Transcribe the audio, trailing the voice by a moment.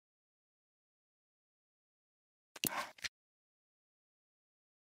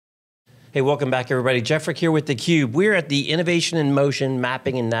Hey, welcome back, everybody. Jeff Frick here with theCUBE. We're at the Innovation in Motion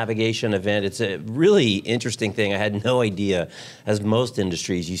Mapping and Navigation event. It's a really interesting thing. I had no idea, as most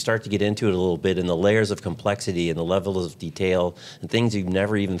industries, you start to get into it a little bit in the layers of complexity and the levels of detail and things you've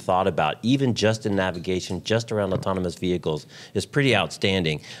never even thought about, even just in navigation, just around autonomous vehicles, is pretty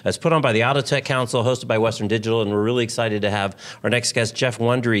outstanding. It's put on by the Autotech Council, hosted by Western Digital, and we're really excited to have our next guest, Jeff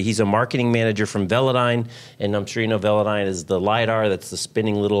Wuendry. He's a marketing manager from Velodyne, and I'm sure you know Velodyne is the LiDAR, that's the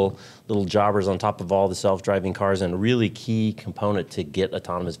spinning little jobbers on top of all the self-driving cars, and a really key component to get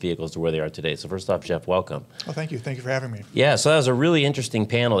autonomous vehicles to where they are today. So first off, Jeff, welcome. Well, thank you. Thank you for having me. Yeah, so that was a really interesting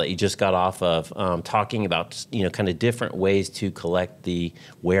panel that you just got off of, talking about, kind of different ways to collect the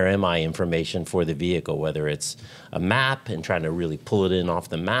where am I information for the vehicle, whether it's a map and trying to really pull it in off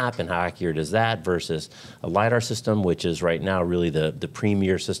the map and how accurate is that versus a LiDAR system, which is right now really the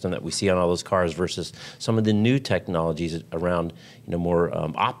premier system that we see on all those cars, versus some of the new technologies around more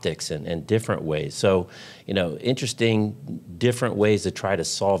optics and different ways. So, interesting different ways to try to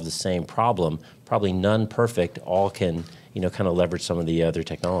solve the same problem. Probably none perfect, all can, kind of leverage some of the other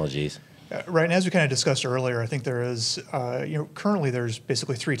technologies. Right, and as we kind of discussed earlier, I think there is, currently there's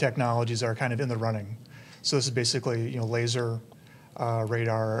basically 3 technologies that are kind of in the running. So this is basically, laser,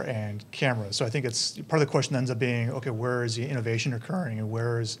 radar, and camera. So I think it's, part of the question ends up being, okay, where is the innovation occurring, and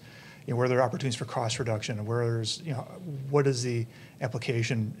where is, where are there opportunities for cost reduction, and where is, what is the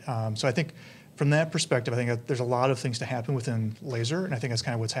application? So I think from that perspective, I think that there's a lot of things to happen within laser, and I think that's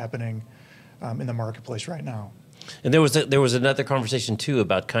kind of what's happening in the marketplace right now. And there was another conversation too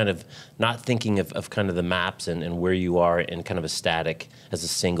about kind of not thinking of kind of the maps and where you are in kind of a static as a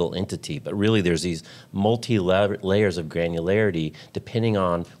single entity, but really there's these multi-layers of granularity depending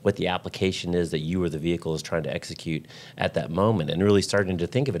on what the application is that you or the vehicle is trying to execute at that moment, and really starting to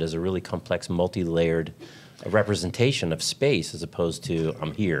think of it as a really complex multi-layered representation of space as opposed to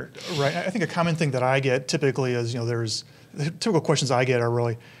I'm here. Right, I think a common thing that I get typically is, there's, the typical questions I get are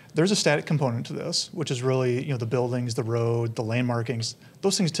really, there's a static component to this, which is really, the buildings, the road, the lane markings.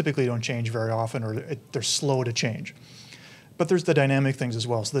 Those things typically don't change very often, or they're slow to change. But there's the dynamic things as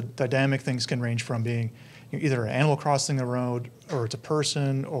well. So the dynamic things can range from being either an animal crossing the road, or it's a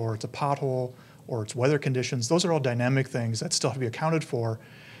person, or it's a pothole, or it's weather conditions. Those are all dynamic things that still have to be accounted for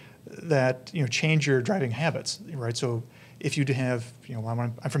that change your driving habits, right? So if you have,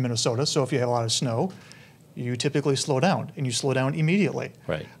 I'm from Minnesota, so if you have a lot of snow, you typically slow down, and you slow down immediately.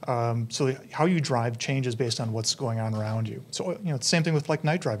 Right. So how you drive changes based on what's going on around you. So it's the same thing with like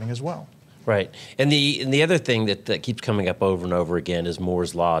night driving as well. Right, and the other thing that keeps coming up over and over again is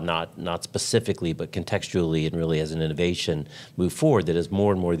Moore's Law, not specifically, but contextually, and really as an innovation move forward, that as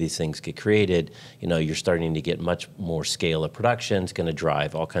more and more of these things get created, you're starting to get much more scale of production. It's going to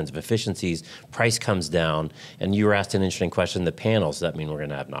drive all kinds of efficiencies. Price comes down, and you were asked an interesting question, the panels. Does that mean we're going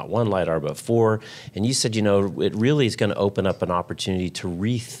to have not 1 LiDAR, but 4? And you said, it really is going to open up an opportunity to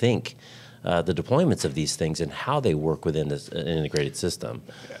rethink the deployments of these things and how they work within this integrated system.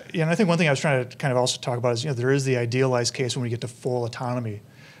 Yeah, and I think one thing I was trying to kind of also talk about is, there is the idealized case when we get to full autonomy,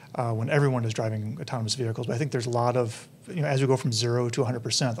 when everyone is driving autonomous vehicles. But I think there's a lot of, as we go from 0 to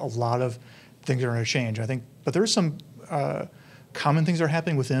 100%, a lot of things are going to change. I think, but there's some common things that are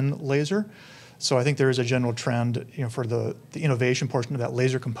happening within laser. So I think there is a general trend, for the innovation portion of that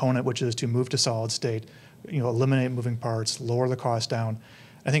laser component, which is to move to solid state, eliminate moving parts, lower the cost down.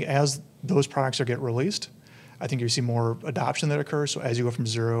 I think as those products get released, I think you see more adoption that occurs. So as you go from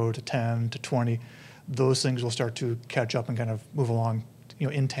 0 to 10 to 20, those things will start to catch up and kind of move along,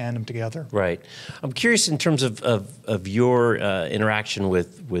 in tandem together. Right. I'm curious in terms of your interaction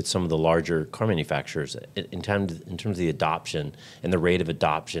with some of the larger car manufacturers in terms of the adoption and the rate of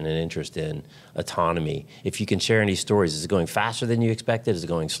adoption and interest in autonomy. If you can share any stories, is it going faster than you expected? Is it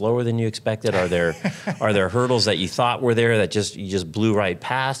going slower than you expected? Are there hurdles that you thought were there that you just blew right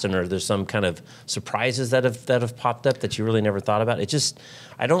past? And are there some kind of surprises that have popped up that you really never thought about?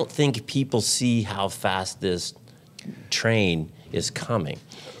 I don't think people see how fast this train is coming.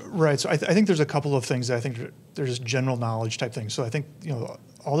 Right. So I think there's a couple of things that I think there's general knowledge type things. So I think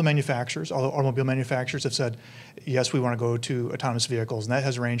all the manufacturers, all the automobile manufacturers have said, yes, we want to go to autonomous vehicles, and that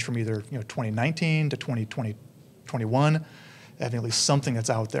has ranged from either 2019 to 2021, having at least something that's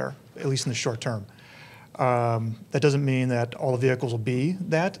out there, at least in the short term. That doesn't mean that all the vehicles will be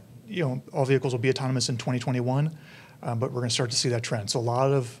that. All vehicles will be autonomous in 2021. But we're going to start to see that trend. So a lot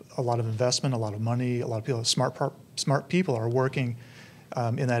of investment, a lot of money, a lot of people, smart people are working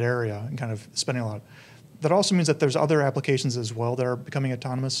in that area and kind of spending a lot. That also means that there's other applications as well that are becoming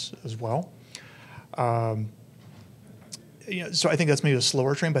autonomous as well. So I think that's maybe a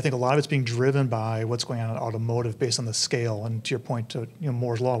slower train, but I think a lot of it's being driven by what's going on in automotive based on the scale. And to your point, to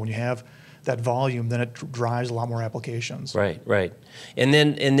Moore's law, when you have that volume, then it drives a lot more applications. Right, right. And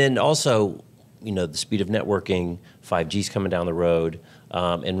then also, the speed of networking, 5G's coming down the road,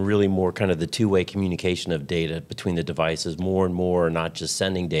 and really more kind of the two-way communication of data between the devices, more and more, not just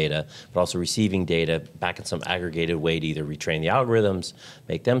sending data, but also receiving data back in some aggregated way to either retrain the algorithms,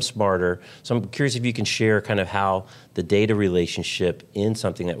 make them smarter. So I'm curious if you can share kind of how the data relationship in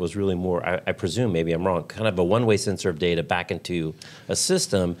something that was really more, I presume, maybe I'm wrong, kind of a one-way sensor of data back into a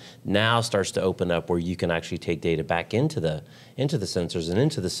system now starts to open up where you can actually take data back into the sensors and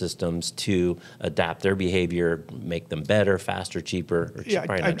into the systems to adapt their behavior, make them better, faster, cheaper, or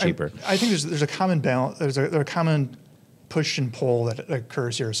probably not cheaper. I think there's a common balance, there's a common push and pull that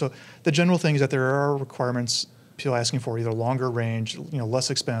occurs here. So the general thing is that there are requirements people asking for, either longer range, less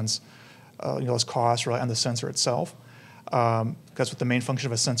expense, less cost, on the sensor itself. That's what the main function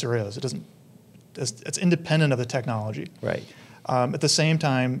of a sensor is. It's independent of the technology. Right. At the same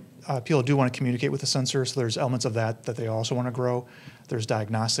time, people do want to communicate with the sensor, so there's elements of that they also want to grow. There's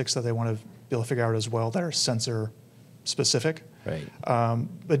diagnostics that they want to be able to figure out as well that are sensor specific. Right.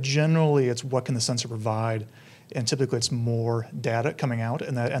 But generally, it's what can the sensor provide, and typically it's more data coming out,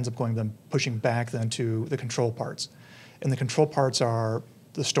 and that ends up pushing back then to the control parts. And the control parts are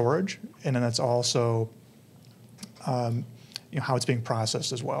the storage, and then that's also how it's being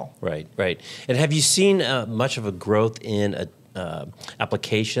processed as well. Right, right. And have you seen much of a growth in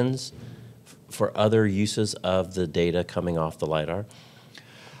applications for other uses of the data coming off the LiDAR?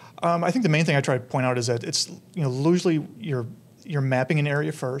 I think the main thing I try to point out is that it's usually you're mapping an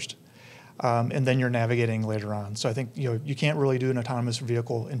area first, and then you're navigating later on. So I think you can't really do an autonomous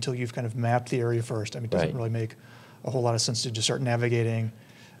vehicle until you've kind of mapped the area first. I mean, it doesn't really make a whole lot of sense to just start navigating,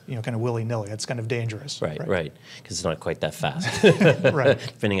 kind of willy-nilly. It's kind of dangerous. Right, right. Because it's not quite that fast. Right.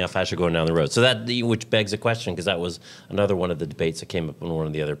 Depending how fast you're going down the road. So that, which begs a question, because that was another one of the debates that came up on one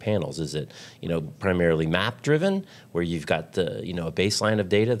of the other panels. Is it, primarily map-driven, where you've got the, a baseline of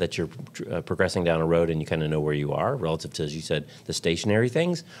data that you're progressing down a road and you kind of know where you are relative to, as you said, the stationary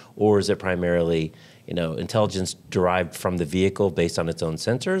things? Or is it primarily, intelligence derived from the vehicle based on its own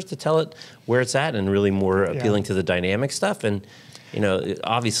sensors to tell it where it's at, and really more appealing to the dynamic stuff? And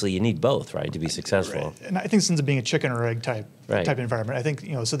obviously you need both, right, to be successful. Right. And I think since it being a chicken or egg type environment, I think,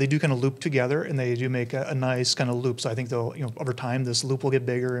 so they do kind of loop together, and they do make a nice kind of loop. So I think they'll, over time, this loop will get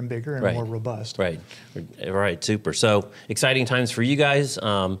bigger and bigger and more robust. Right. Right. Super. So exciting times for you guys.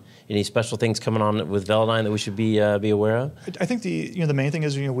 Any special things coming on with Velodyne that we should be aware of? I think the main thing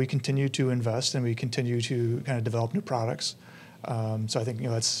is, we continue to invest and we continue to kind of develop new products. So I think,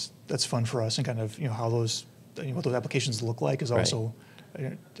 that's fun for us, and kind of, how those, what those applications look like is also,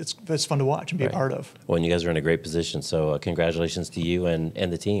 it's fun to watch and be a part of. Well, and you guys are in a great position, so congratulations to you and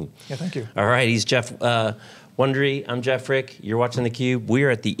the team. Yeah, thank you. All right, he's Jeff Wuendry. I'm Jeff Frick. You're watching theCUBE. We are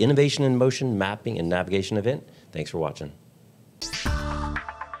at the Innovation in Motion Mapping and Navigation event. Thanks for watching.